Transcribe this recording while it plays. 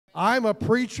I'm a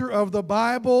preacher of the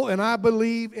Bible, and I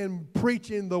believe in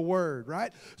preaching the Word,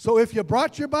 right? So if you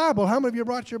brought your Bible, how many of you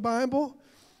brought your Bible?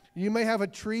 You may have a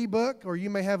tree book, or you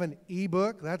may have an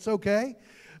e-book. That's okay.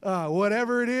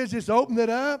 Whatever it is, just open it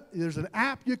up. There's an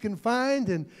app you can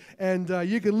find, and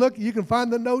you can look. You can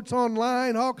find the notes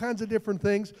online, all kinds of different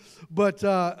things. But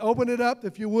open it up,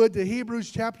 if you would, to Hebrews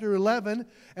chapter 11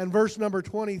 and verse number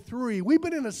 23. We've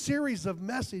been in a series of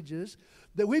messages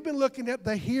that we've been looking at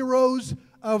the heroes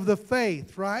of the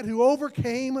faith, right, who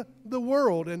overcame the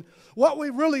world. And what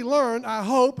we've really learned, I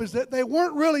hope, is that they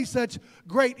weren't really such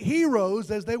great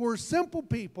heroes as they were simple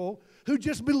people who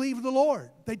just believed the Lord.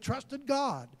 They trusted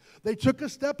God. They took a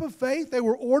step of faith. They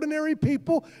were ordinary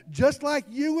people just like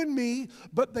you and me,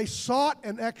 but they sought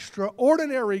an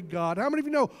extraordinary God. How many of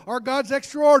you know our God's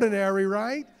extraordinary,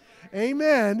 right?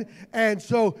 Amen. And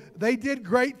so they did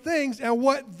great things, and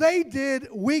what they did,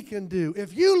 we can do.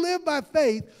 If you live by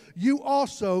faith, you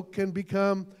also can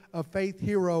become a faith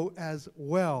hero as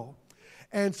well.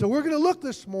 And so we're going to look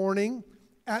this morning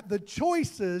at the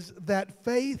choices that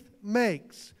faith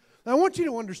makes. Now, I want you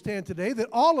to understand today that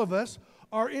all of us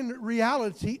are in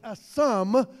reality a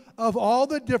sum of all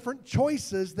the different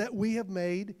choices that we have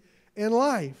made in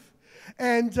life.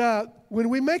 And when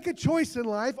we make a choice in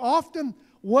life, often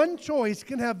one choice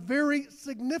can have very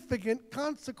significant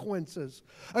consequences.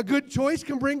 A good choice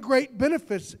can bring great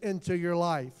benefits into your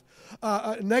life.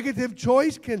 A negative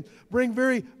choice can bring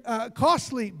very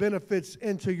costly benefits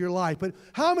into your life. But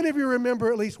how many of you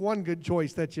remember at least one good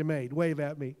choice that you made? Wave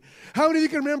at me. How many of you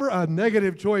can remember a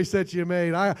negative choice that you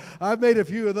made? I've made a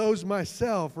few of those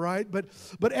myself, right?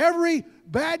 But every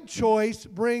bad choice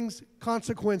brings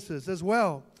consequences as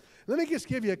well. Let me just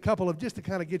give you a couple of, just to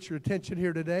kind of get your attention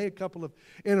here today, a couple of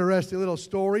interesting little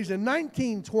stories. In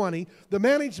 1920, the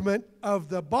management of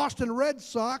the Boston Red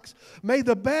Sox made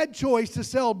the bad choice to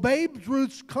sell Babe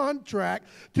Ruth's contract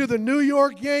to the New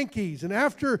York Yankees. And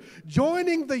after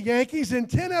joining the Yankees in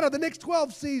 10 out of the next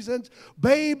 12 seasons,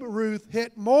 Babe Ruth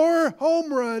hit more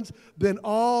home runs than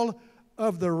all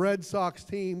of the Red Sox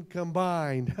team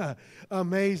combined.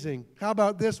 Amazing. How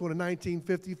about this one in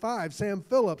 1955? Sam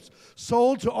Phillips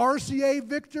sold to RCA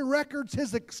Victor Records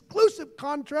his exclusive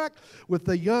contract with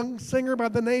the young singer by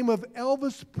the name of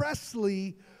Elvis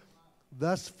Presley,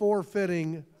 thus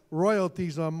forfeiting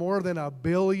royalties on more than 1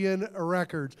 billion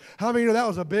records. How many know that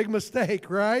was a big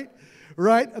mistake, right?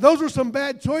 Right? Those were some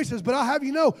bad choices, but I'll have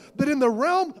you know that in the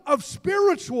realm of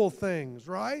spiritual things,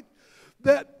 right,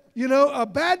 that a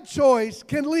bad choice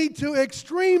can lead to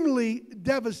extremely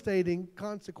devastating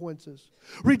consequences.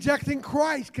 Rejecting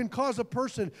Christ can cause a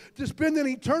person to spend an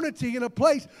eternity in a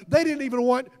place they didn't even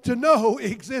want to know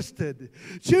existed.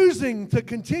 Choosing to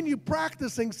continue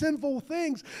practicing sinful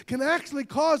things can actually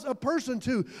cause a person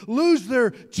to lose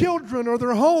their children or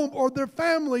their home or their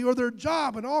family or their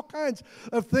job and all kinds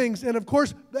of things. And of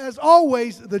course, as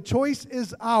always, the choice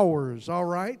is ours, all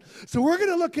right? So we're going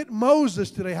to look at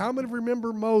Moses today. How many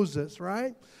remember Moses,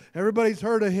 right? Everybody's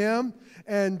heard of him,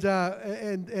 and I'm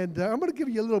going to give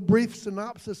you a little brief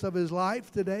synopsis of his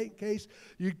life today, in case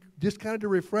you just kind of to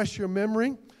refresh your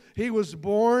memory. He was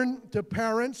born to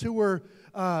parents who were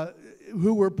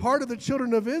part of the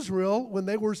children of Israel when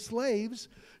they were slaves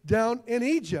down in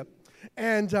Egypt.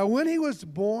 And when he was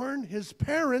born, his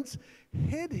parents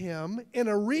hid him in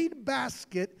a reed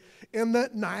basket in the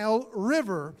Nile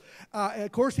River.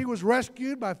 Of course, he was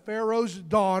rescued by Pharaoh's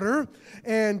daughter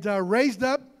and raised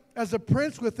up as a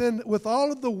prince with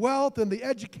all of the wealth and the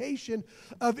education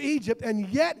of Egypt. And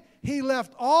yet he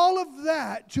left all of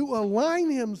that to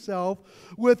align himself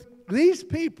with these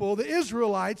people, the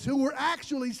Israelites, who were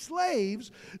actually slaves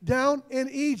down in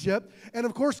Egypt. And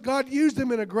of course, God used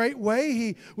him in a great way.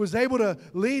 He was able to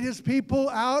lead his people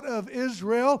out of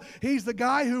Israel. He's the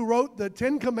guy who wrote the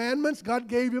 10 Commandments. God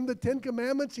gave him the 10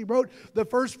 Commandments. He wrote the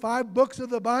first 5 books of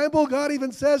the Bible. God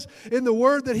even says in the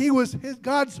Word that he was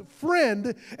God's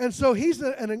friend. And so he's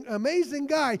an amazing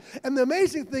guy. And the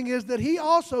amazing thing is that he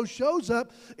also shows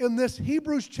up in this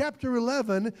Hebrews chapter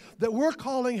 11 that we're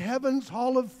calling Heaven's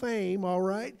Hall of Fame. All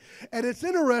right? And it's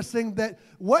interesting that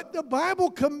what the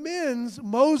Bible commends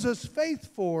Moses'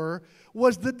 faith for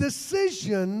was the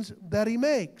decisions that he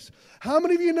makes. How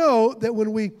many of you know that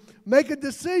when we make a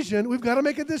decision, we've got to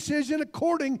make a decision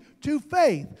according to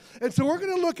faith? And so we're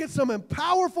going to look at some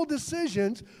powerful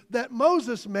decisions that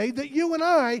Moses made that you and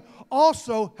I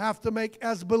also have to make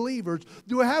as believers.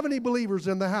 Do I have any believers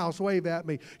in the house? Wave at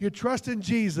me. You trust in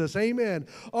Jesus. Amen.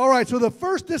 All right, so the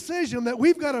first decision that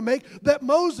we've got to make that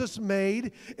Moses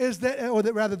made is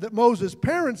that Moses'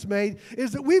 parents made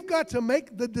is that we've got to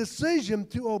make the decision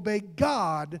to obey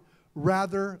God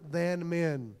rather than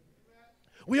men.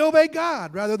 We obey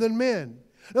God rather than men.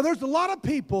 Now, there's a lot of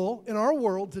people in our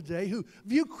world today who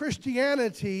view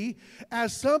Christianity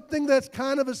as something that's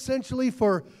kind of essentially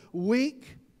for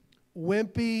weak,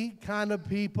 wimpy kind of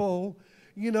people.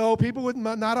 You know, people with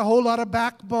not a whole lot of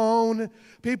backbone,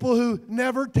 people who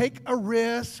never take a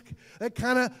risk, that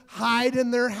kind of hide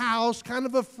in their house, kind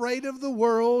of afraid of the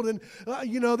world, and,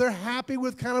 they're happy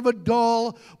with kind of a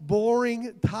dull,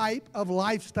 boring type of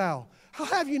lifestyle. How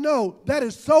have you know that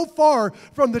is so far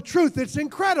from the truth? It's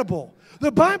incredible. The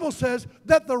Bible says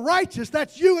that the righteous,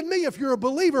 that's you and me if you're a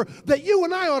believer, that you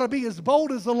and I ought to be as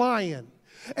bold as a lion.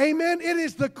 Amen. It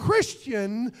is the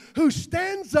Christian who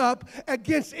stands up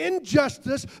against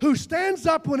injustice, who stands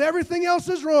up when everything else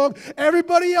is wrong,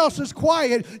 everybody else is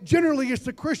quiet. Generally, it's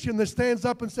the Christian that stands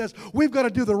up and says, we've got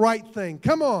to do the right thing.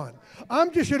 Come on.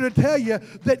 I'm just here to tell you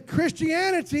that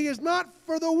Christianity is not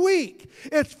for the weak.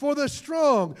 It's for the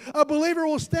strong. A believer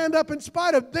will stand up in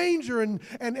spite of danger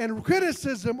and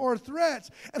criticism or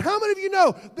threats. And how many of you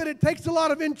know that it takes a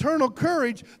lot of internal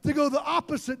courage to go the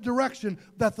opposite direction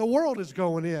that the world is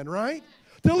going in, right?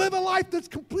 To live a life that's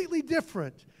completely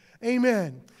different.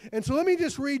 Amen. And so let me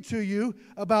just read to you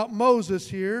about Moses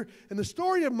here. And the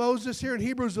story of Moses here in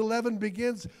Hebrews 11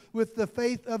 begins with the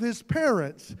faith of his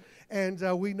parents. And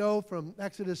we know from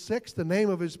Exodus 6, the name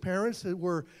of his parents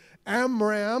were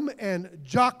Amram and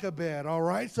Jochebed, all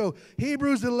right? So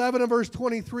Hebrews 11 and verse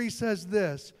 23 says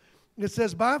this. It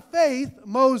says, by faith,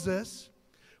 Moses,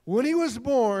 when he was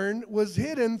born, was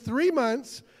hidden 3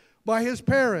 months by his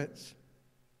parents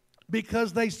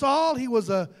because they saw he was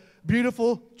a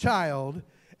beautiful child,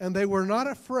 and they were not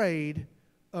afraid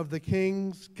of the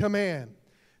king's command.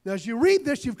 Now, as you read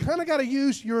this, you've kind of got to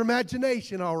use your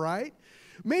imagination, all right?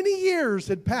 Many years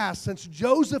had passed since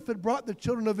Joseph had brought the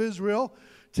children of Israel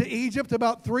to Egypt,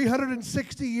 about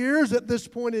 360 years at this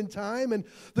point in time. And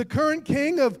the current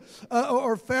king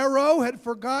or Pharaoh had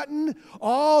forgotten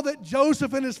all that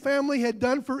Joseph and his family had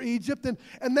done for Egypt.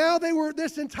 And now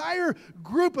this entire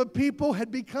group of people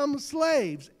had become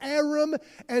slaves. Amram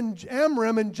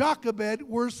and Jochebed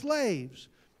were slaves.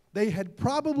 They had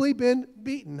probably been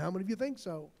beaten. How many of you think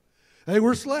so? They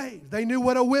were slaves. They knew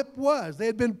what a whip was. They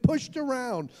had been pushed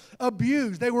around,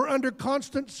 abused. They were under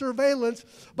constant surveillance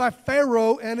by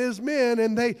Pharaoh and his men,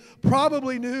 and they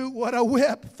probably knew what a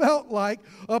whip felt like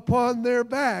upon their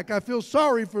back. I feel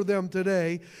sorry for them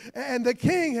today. And the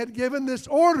king had given this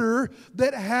order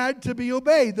that had to be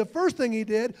obeyed. The first thing he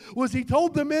did was he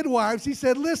told the midwives, he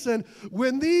said, listen,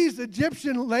 when these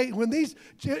Israelite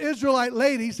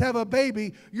ladies have a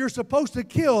baby, you're supposed to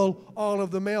kill all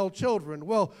of the male children.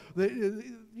 Well,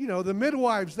 the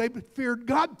midwives, they feared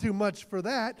God too much for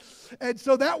that. And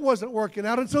so that wasn't working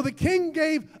out. And so the king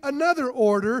gave another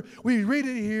order. We read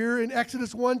it here in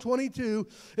Exodus 1:22.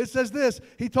 It says this.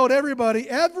 He told everybody,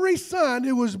 every son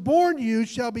who was born you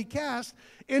shall be cast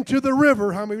into the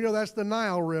river. How many of you know that's the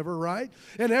Nile River, right?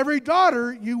 And every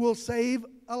daughter you will save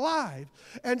alive.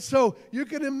 And so you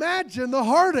can imagine the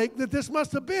heartache that this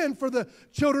must have been for the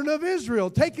children of Israel,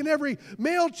 taking every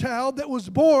male child that was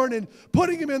born and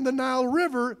putting him in the Nile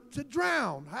River to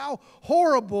drown. How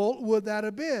horrible would that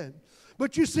have been?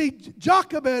 But you see,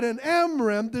 Jochebed and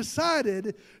Amram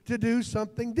decided to do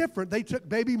something different. They took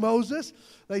baby Moses.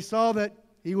 They saw that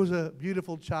he was a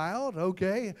beautiful child,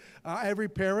 okay. Every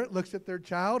parent looks at their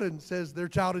child and says their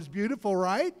child is beautiful,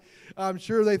 right? I'm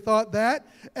sure they thought that.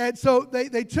 And so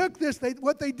they took this.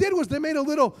 What they did was they made a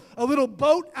little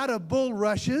boat out of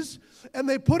bulrushes, and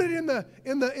they put it in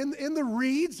the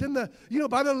reeds,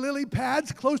 by the lily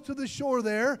pads close to the shore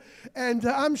there. And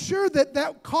I'm sure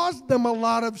that caused them a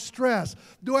lot of stress.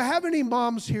 Do I have any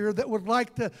moms here that would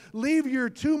like to leave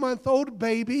your 2-month-old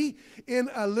baby in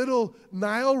a little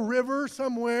Nile River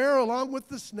somewhere along with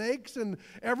the snakes and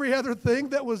every other thing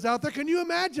that was out there? Can you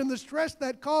imagine the stress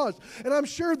that caused? And I'm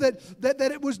sure that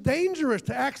it was dangerous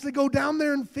to actually go down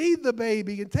there and feed the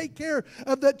baby and take care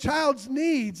of that child's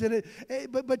needs.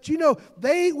 But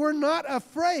they were not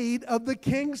afraid of the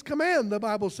king's command, the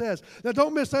Bible says. Now,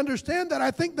 don't misunderstand that.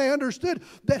 I think they understood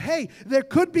that, hey, there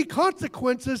could be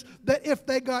consequences that if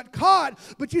they got caught.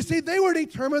 But you see, they were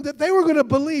determined that they were going to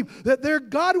believe that their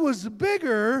God was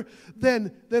bigger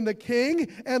than the king,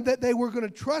 and that they were going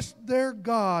to trust their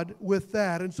God with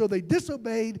that. And so they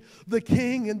disobeyed the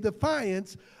king in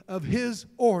defiance of his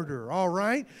order, all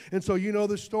right? And so you know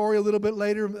the story a little bit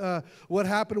later. What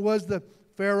happened was the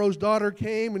Pharaoh's daughter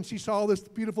came, and she saw this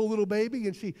beautiful little baby,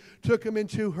 and she took him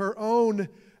into her own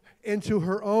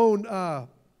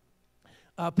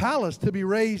palace to be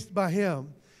raised by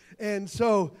him. And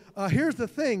so here's the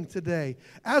thing today.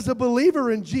 As a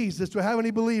believer in Jesus, do I have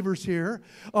any believers here?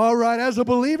 All right, as a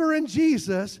believer in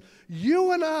Jesus,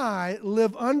 you and I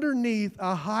live underneath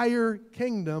a higher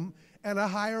kingdom and a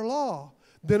higher law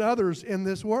than others in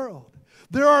this world.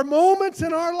 There are moments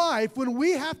in our life when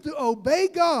we have to obey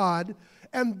God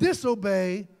and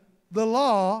disobey the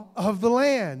law of the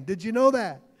land. Did you know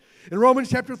that? In Romans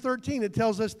chapter 13, it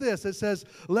tells us this. It says,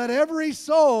 let every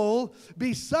soul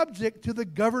be subject to the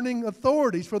governing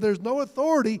authorities, for there's no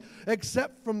authority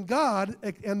except from God,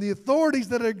 and the authorities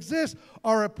that exist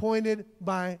are appointed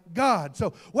by God.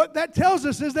 So what that tells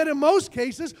us is that in most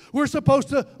cases, we're supposed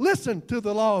to listen to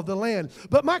the law of the land.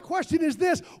 But my question is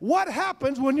this: what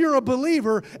happens when you're a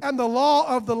believer and the law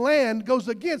of the land goes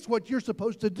against what you're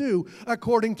supposed to do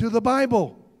according to the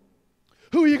Bible?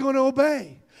 Who are you going to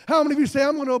obey? How many of you say,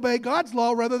 I'm going to obey God's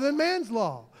law rather than man's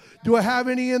law? Do I have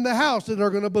any in the house that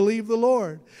are going to believe the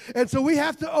Lord? And so we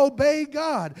have to obey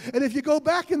God. And if you go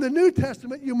back in the New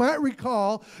Testament, you might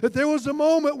recall that there was a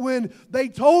moment when they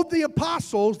told the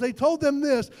apostles, they told them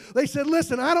this. They said,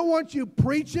 listen, I don't want you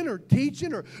preaching or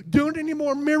teaching or doing any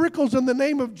more miracles in the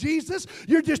name of Jesus.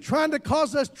 You're just trying to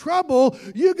cause us trouble.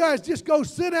 You guys just go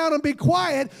sit down and be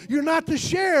quiet. You're not to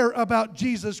share about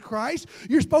Jesus Christ.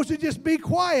 You're supposed to just be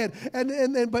quiet.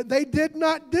 But they did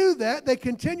not do that. They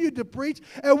continued to preach.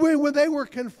 And when they were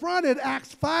confronted,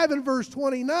 Acts 5 and verse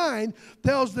 29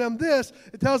 tells them this.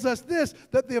 It tells us this,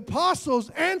 that the apostles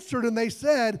answered and they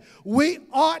said, we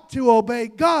ought to obey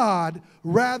God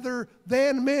rather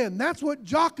than men. That's what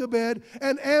Jochebed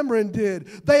and Amram did.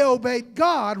 They obeyed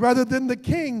God rather than the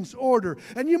king's order.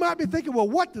 And you might be thinking, well,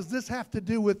 what does this have to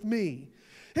do with me?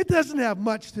 It doesn't have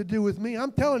much to do with me.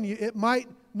 I'm telling you, it might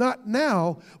not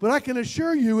now, but I can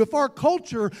assure you, if our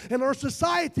culture and our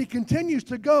society continues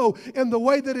to go in the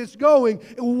way that it's going,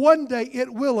 one day it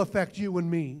will affect you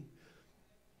and me.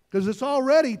 Because it's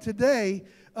already today,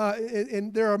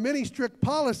 and there are many strict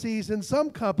policies in some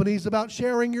companies about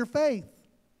sharing your faith.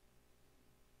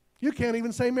 You can't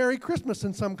even say Merry Christmas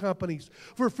in some companies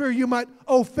for fear you might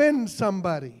offend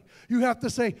somebody. You have to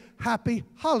say Happy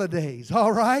Holidays,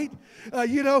 all right? I've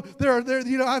seen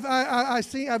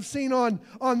on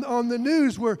the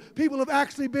news where people have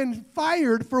actually been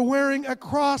fired for wearing a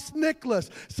cross necklace,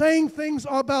 saying things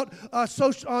about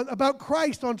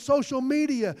Christ on social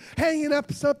media, hanging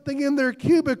up something in their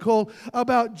cubicle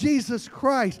about Jesus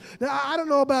Christ. Now, I don't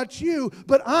know about you,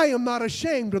 but I am not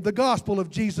ashamed of the gospel of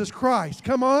Jesus Christ.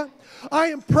 Come on. I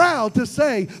am proud to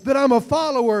say that I'm a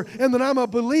follower and that I'm a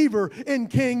believer in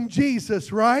King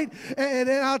Jesus, right? And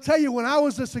I'll tell you, when I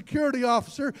was a security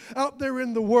officer out there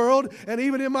in the world, and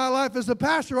even in my life as a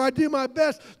pastor, I do my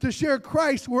best to share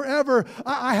Christ wherever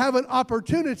I have an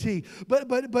opportunity.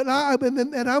 But I'm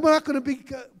not going to be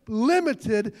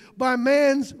limited by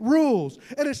man's rules.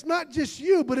 And it's not just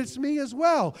you, but it's me as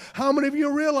well. How many of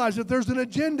you realize that there's an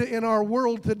agenda in our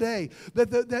world today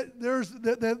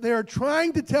that they're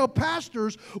trying to tell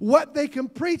pastors what they can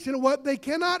preach and what they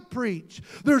cannot preach?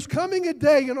 There's coming a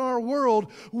day in our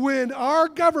world when our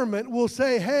government will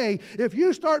say, hey, if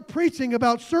you start preaching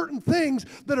about certain things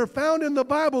that are found in the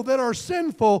Bible that are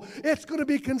sinful, it's going to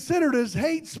be considered as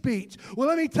hate speech. Well,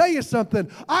 let me tell you something.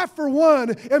 I, for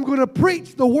one, am going to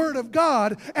preach the Word of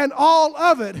God and all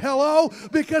of it. Hello?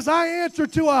 Because I answer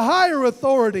to a higher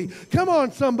authority. Come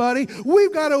on, somebody.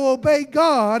 We've got to obey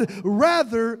God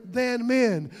rather than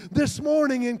men. This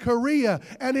morning in Korea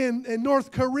and in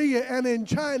North Korea and in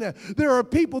China, there are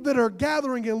people that are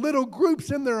gathering in little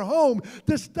groups in their home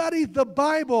to study the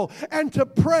Bible and to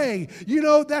pray. You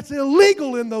know, that's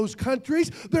illegal in those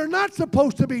countries. They're not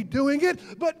supposed to be doing it,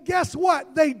 but guess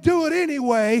what? They do it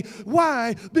anyway.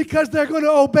 Why? Because they're going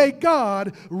to obey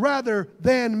God rather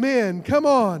than men. Come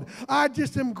on. I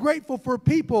just am grateful for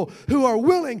people who are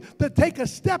willing to take a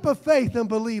step of faith and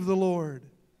believe the Lord.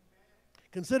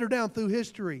 Consider down through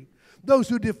history those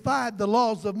who defied the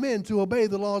laws of men to obey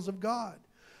the laws of God.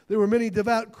 There were many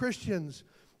devout Christians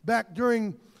back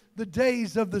during the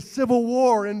days of the Civil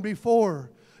War and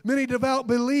before. Many devout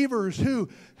believers who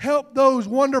helped those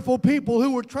wonderful people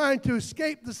who were trying to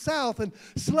escape the South and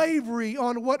slavery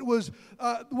on what was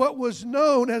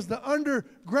known as the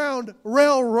Underground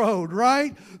Railroad,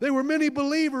 right? There were many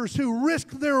believers who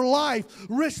risked their life,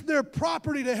 risked their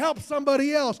property to help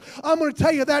somebody else. I'm going to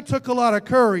tell you, that took a lot of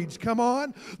courage. Come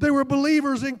on. There were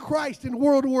believers in Christ in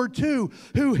World War II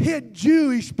who hid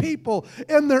Jewish people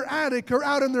in their attic or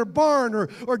out in their barn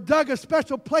or dug a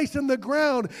special place in the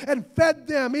ground and fed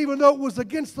them even though it was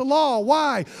against the law.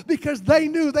 Why? because they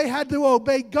knew they had to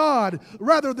obey God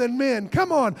rather than men.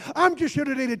 Come on, I'm just here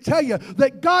today to tell you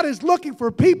that God is looking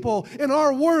for people in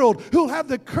our world who'll have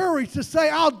the courage to say,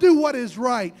 I'll do what is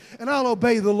right and I'll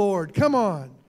obey the Lord. Come on.